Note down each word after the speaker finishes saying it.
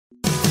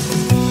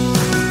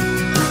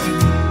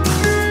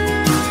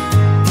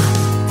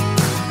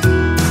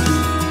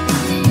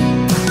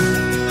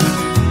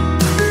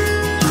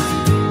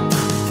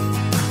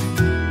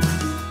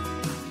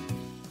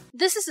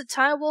This is the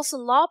Ty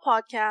Wilson Law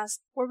Podcast,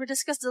 where we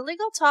discuss the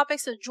legal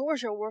topics of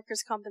Georgia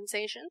workers'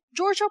 compensation,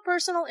 Georgia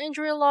personal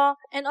injury law,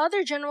 and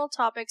other general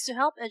topics to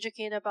help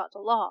educate about the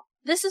law.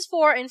 This is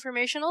for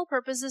informational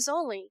purposes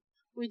only.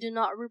 We do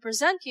not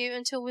represent you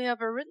until we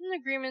have a written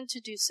agreement to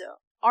do so.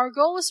 Our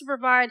goal is to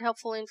provide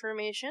helpful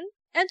information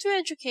and to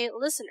educate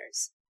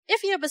listeners.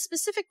 If you have a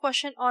specific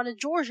question on a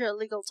Georgia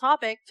legal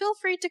topic, feel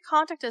free to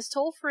contact us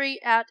toll-free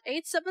at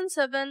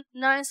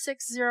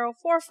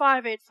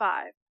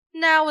 877-960-4585.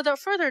 Now, without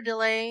further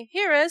delay,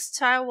 here is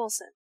Ty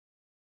Wilson.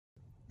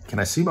 Can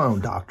I see my own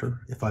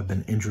doctor if I've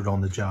been injured on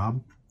the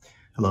job?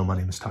 Hello, my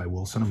name is Ty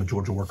Wilson. I'm a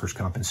Georgia workers'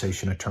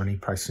 compensation attorney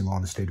practicing law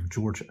in the state of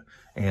Georgia.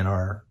 And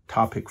our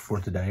topic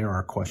for today, or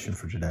our question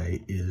for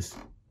today, is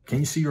can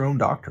you see your own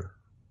doctor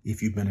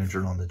if you've been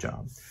injured on the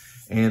job?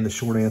 And the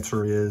short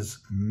answer is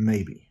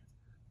maybe.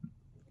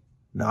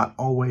 Not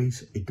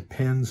always. It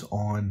depends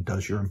on,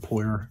 does your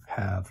employer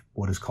have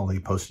what is called a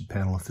posted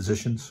panel of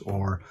physicians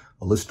or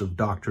a list of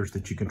doctors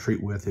that you can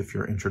treat with if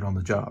you're injured on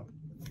the job?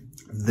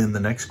 Then the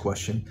next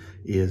question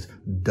is,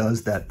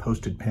 does that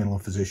posted panel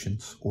of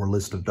physicians or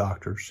list of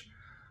doctors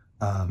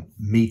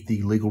meet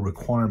the legal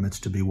requirements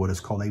to be what is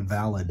called a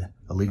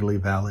legally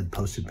valid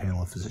posted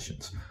panel of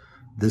physicians?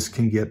 This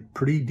can get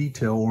pretty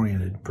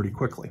detail-oriented pretty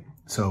quickly.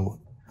 So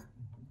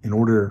in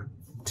order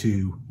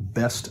to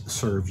best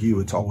serve you,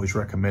 it's always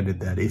recommended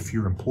that if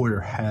your employer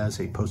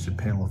has a posted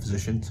panel of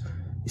physicians,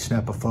 you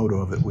snap a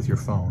photo of it with your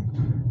phone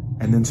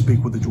and then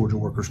speak with the Georgia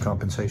workers'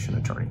 compensation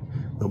attorney.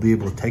 They'll be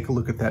able to take a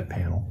look at that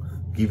panel,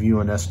 give you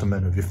an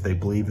estimate of if they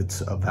believe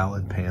it's a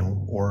valid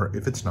panel or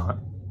if it's not.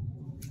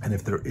 And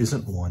if there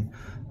isn't one,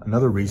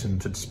 another reason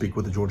to speak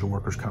with the Georgia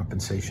workers'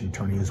 compensation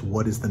attorney is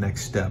what is the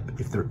next step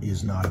if there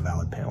is not a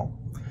valid panel.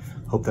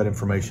 Hope that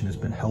information has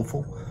been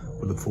helpful.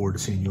 We look forward to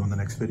seeing you on the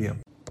next video.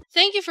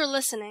 Thank you for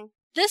listening.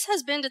 This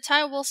has been the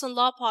Ty Wilson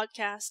Law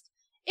Podcast.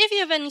 If you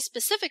have any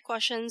specific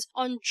questions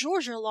on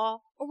Georgia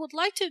law or would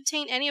like to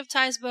obtain any of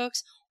Ty's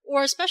books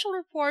or special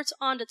reports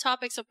on the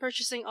topics of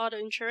purchasing auto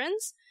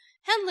insurance,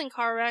 handling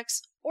car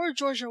wrecks, or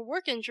Georgia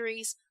work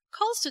injuries,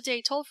 call us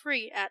today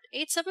toll-free at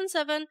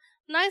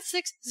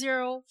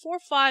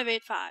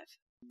 877-960-4585.